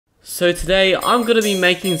So today I'm going to be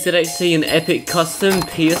making ZHC an epic custom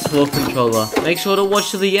PS4 controller. Make sure to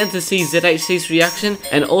watch to the end to see ZHC's reaction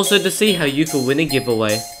and also to see how you could win a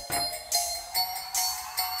giveaway.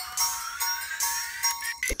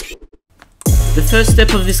 The first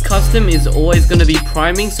step of this custom is always going to be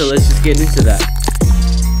priming, so let's just get into that.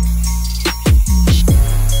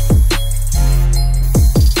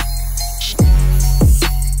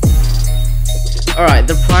 Alright,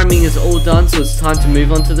 the priming is all done, so it's time to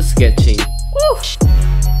move on to the sketching. Woo!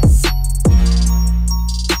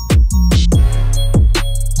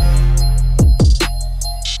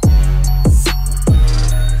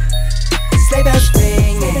 Sleigh bells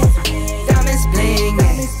ringing, diamonds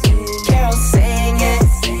blinging, carols singing,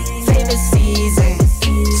 favorite season.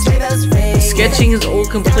 Sleigh bells ringing. Sketching is all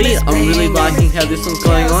complete. I'm really liking how this one's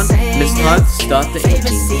going on, and it's time to start the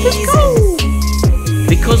inking. Let's go!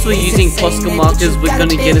 Because we're using Posca markers, we're going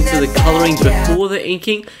to get into the colouring before the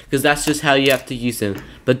inking, because that's just how you have to use them.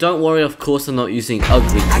 But don't worry, of course I'm not using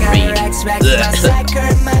ugly green.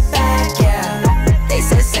 They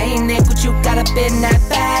said, say Nick, what you got up in that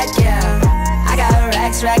bag, yeah. I got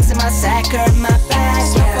racks in my sack, hurt my back,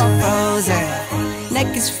 yeah. Frozen,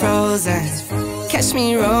 neck is frozen, catch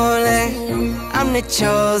me rolling, I'm the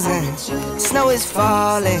chosen. Snow is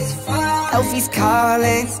falling, Elfie's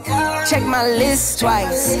calling. Check my list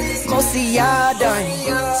twice, most of y'all done.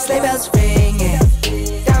 Sleigh bells ringing,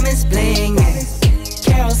 diamonds blinging,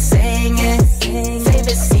 carols singing,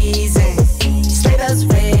 favorite season. Sleigh bells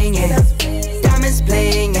ringing, diamonds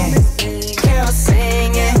blinging, carols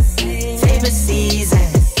singing, favorite season.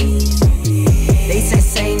 They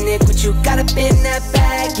say Nick, what you got up in that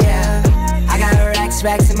bag, yeah. I got racks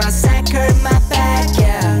in my sack, hurt my back,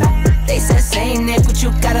 yeah. They say Nick, what you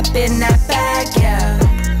got up in that bag, yeah.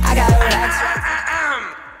 I got racks.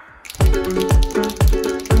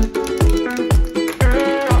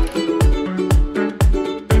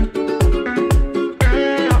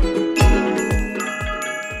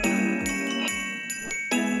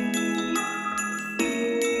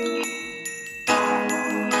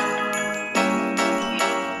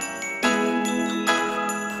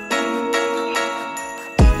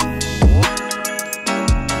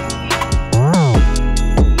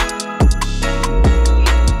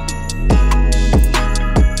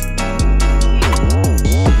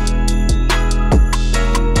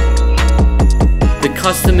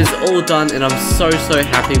 Custom is all done and I'm so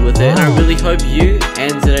happy with it. I really hope you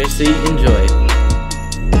and ZHC enjoy.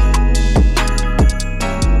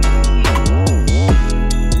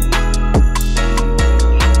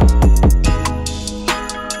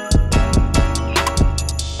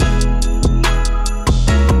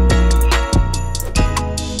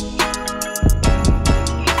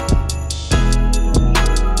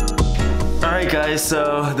 Alright guys,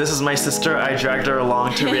 so this is my sister. I dragged her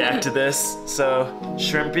along to react to this. So,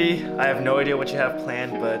 Shrimpy, I have no idea what you have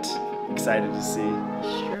planned, but excited to see.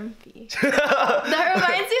 Shrimpy. That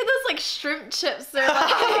reminds me of those like shrimp chips they're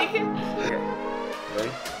like. Okay.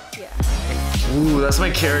 Ready? Yeah. Ooh, that's my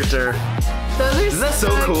character. Those are Isn't that so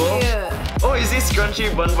cool? Cute. Oh, you see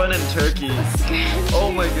Scrunchy, Bun and Turkey. Scrunchy.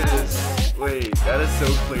 Oh my goodness. Wait, that is so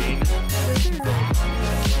clean.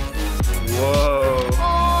 Whoa.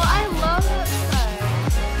 Oh, I love that side.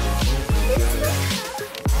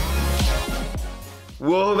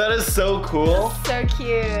 Whoa, that is so cool. So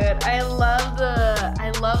cute. I love the,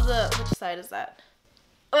 which side is that?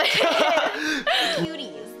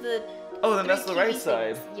 Cuties. Oh, then that's the right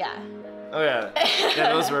side. Yeah. Oh yeah.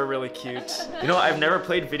 Yeah, those were really cute. You know, I've never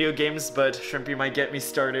played video games, but Shrimpy might get me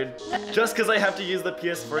started. Just because I have to use the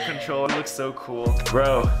PS4 controller. It looks so cool.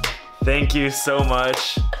 Bro, thank you so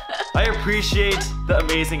much. I appreciate the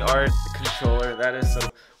amazing art. The controller, that is so...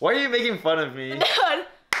 Why are you making fun of me?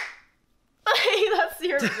 That's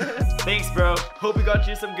your booth. Thanks, bro. Hope we got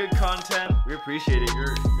you some good content. We appreciate it.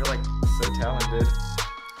 You're like so talented.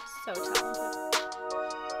 So talented.